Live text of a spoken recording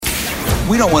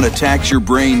we don't want to tax your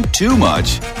brain too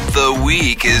much. The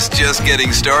week is just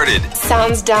getting started.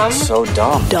 Sounds dumb. So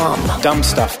dumb. Dumb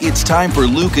Stuff. It's time for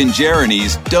Luke and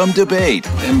Jeremy's Dumb Debate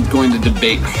I'm going to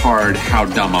debate hard how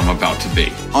dumb I'm about to be.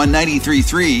 on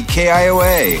 93.3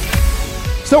 KIOA.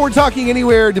 So we're talking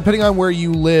anywhere, depending on where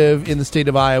you live in the state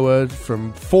of Iowa,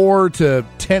 from 4 to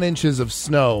 10 inches of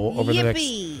snow over the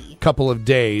next couple of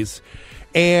days.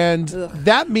 And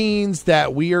that means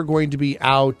that we are going to be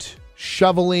out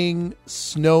shoveling,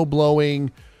 snow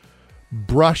blowing,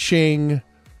 brushing,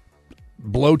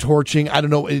 blowtorching. I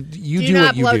don't know. You do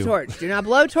what you do. Do not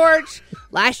blowtorch.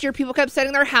 Last year, people kept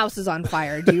setting their houses on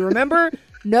fire. Do you remember?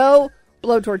 No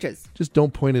blowtorches. Just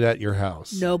don't point it at your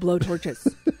house. No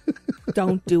blowtorches.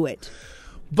 Don't do it.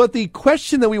 But the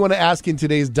question that we want to ask in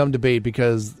today's Dumb Debate,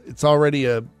 because it's already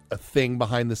a thing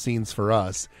behind the scenes for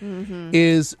us,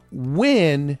 is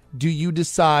when do you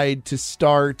decide to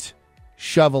start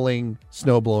shoveling,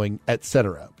 snow blowing,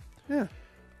 etc.? Yeah.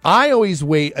 I always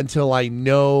wait until I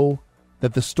know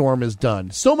that the storm is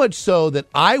done. So much so that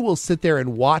I will sit there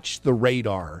and watch the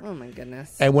radar. Oh, my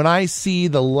goodness. And when I see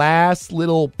the last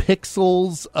little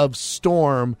pixels of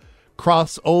storm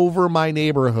cross over my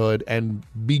neighborhood and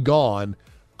be gone,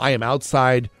 I am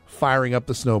outside firing up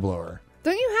the snowblower.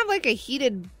 Don't you have like a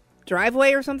heated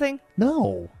driveway or something?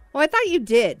 No. Well, I thought you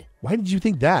did. Why did you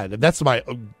think that? That's my...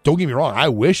 Don't get me wrong. I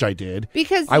wish I did.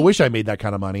 Because I wish I made that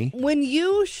kind of money. When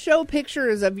you show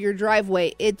pictures of your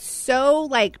driveway, it's so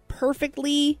like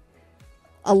perfectly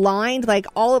aligned. Like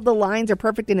all of the lines are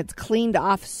perfect and it's cleaned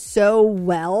off so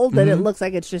well that it looks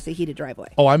like it's just a heated driveway.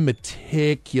 Oh, I'm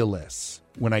meticulous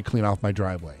when I clean off my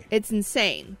driveway. It's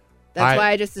insane. That's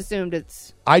why I just assumed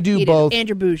it's I do heated. both. And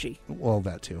you're bougie. Well,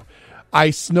 that too.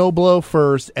 I snow blow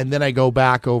first, and then I go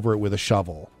back over it with a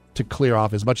shovel to clear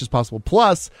off as much as possible.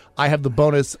 Plus, I have the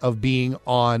bonus of being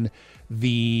on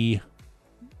the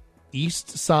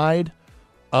east side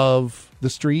of the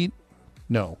street.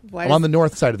 No, I'm on the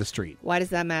north side of the street. Why does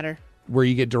that matter? Where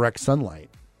you get direct sunlight.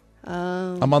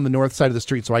 Oh. I'm on the north side of the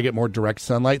street, so I get more direct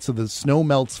sunlight. So the snow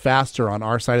melts faster on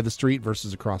our side of the street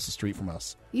versus across the street from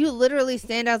us. You literally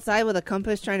stand outside with a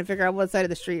compass trying to figure out what side of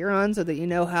the street you're on so that you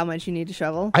know how much you need to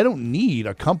shovel? I don't need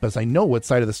a compass. I know what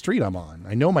side of the street I'm on.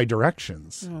 I know my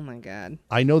directions. Oh, my God.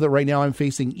 I know that right now I'm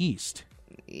facing east.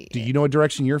 Do you know what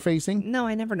direction you're facing? No,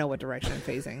 I never know what direction I'm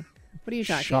facing. What are you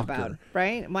talking Shocker. about?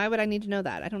 Right? Why would I need to know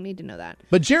that? I don't need to know that.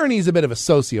 But Jeremy's a bit of a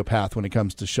sociopath when it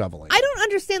comes to shoveling. I don't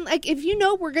understand. Like, if you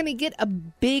know we're going to get a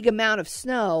big amount of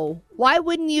snow, why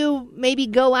wouldn't you maybe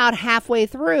go out halfway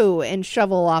through and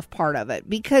shovel off part of it?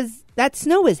 Because that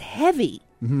snow is heavy.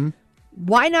 Mm-hmm.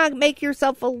 Why not make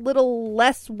yourself a little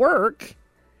less work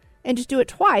and just do it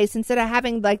twice instead of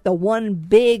having like the one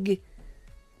big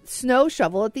snow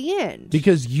shovel at the end?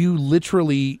 Because you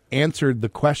literally answered the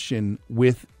question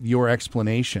with your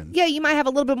explanation. Yeah, you might have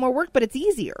a little bit more work, but it's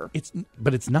easier.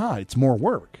 But it's not. It's more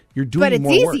work. You're doing but it's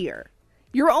more work. easier.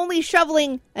 You're only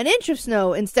shoveling an inch of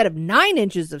snow instead of 9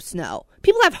 inches of snow.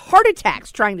 People have heart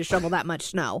attacks trying to shovel that much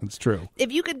snow. It's true.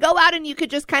 If you could go out and you could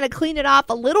just kind of clean it off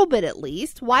a little bit at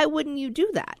least, why wouldn't you do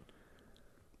that?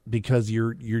 Because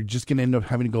you're just going to end up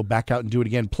having to go back out and do it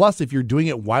again. Plus, if you're doing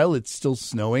it while it's still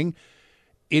snowing,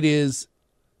 it is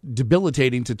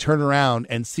debilitating to turn around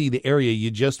and see the area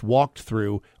you just walked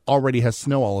through already has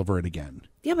snow all over it again.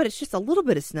 Yeah, but it's just a little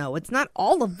bit of snow. It's not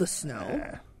all of the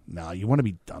snow. No, you want to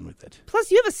be done with it.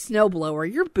 Plus, you have a snow blower.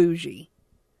 You're bougie.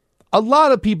 A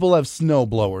lot of people have snow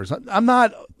blowers. I'm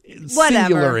not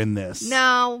singular in this.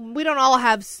 No, we don't all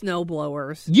have snow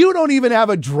blowers. You don't even have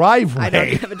a driveway. I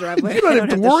don't have a driveway. You don't have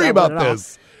to worry about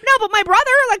this. No, but my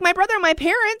brother and my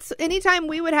parents, anytime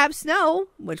we would have snow,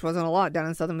 which wasn't a lot down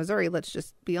in southern Missouri, let's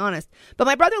just be honest. But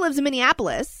my brother lives in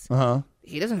Minneapolis. Uh-huh.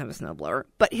 He doesn't have a snowblower,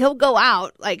 but he'll go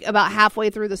out like about halfway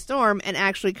through the storm and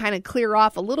actually kind of clear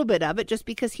off a little bit of it just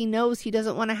because he knows he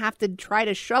doesn't want to have to try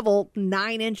to shovel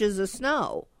 9 inches of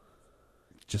snow.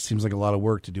 Just seems like a lot of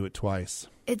work to do it twice.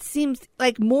 It seems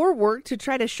like more work to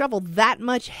try to shovel that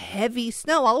much heavy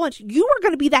snow all at once. You are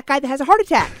going to be that guy that has a heart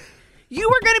attack. You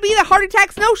are going to be the heart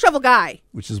attack snow shovel guy.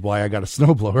 Which is why I got a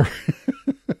snowblower.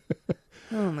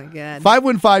 Oh, my God.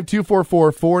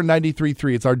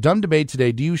 515-244-4933. It's our dumb debate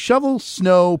today. Do you shovel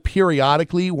snow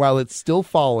periodically while it's still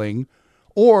falling,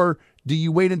 or do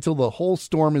you wait until the whole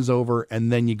storm is over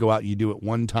and then you go out and you do it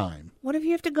one time? What if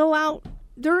you have to go out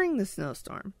during the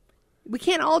snowstorm? We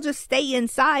can't all just stay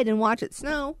inside and watch it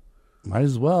snow. Might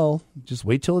as well. Just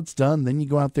wait till it's done, then you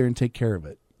go out there and take care of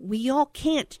it. We all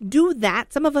can't do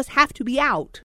that. Some of us have to be out.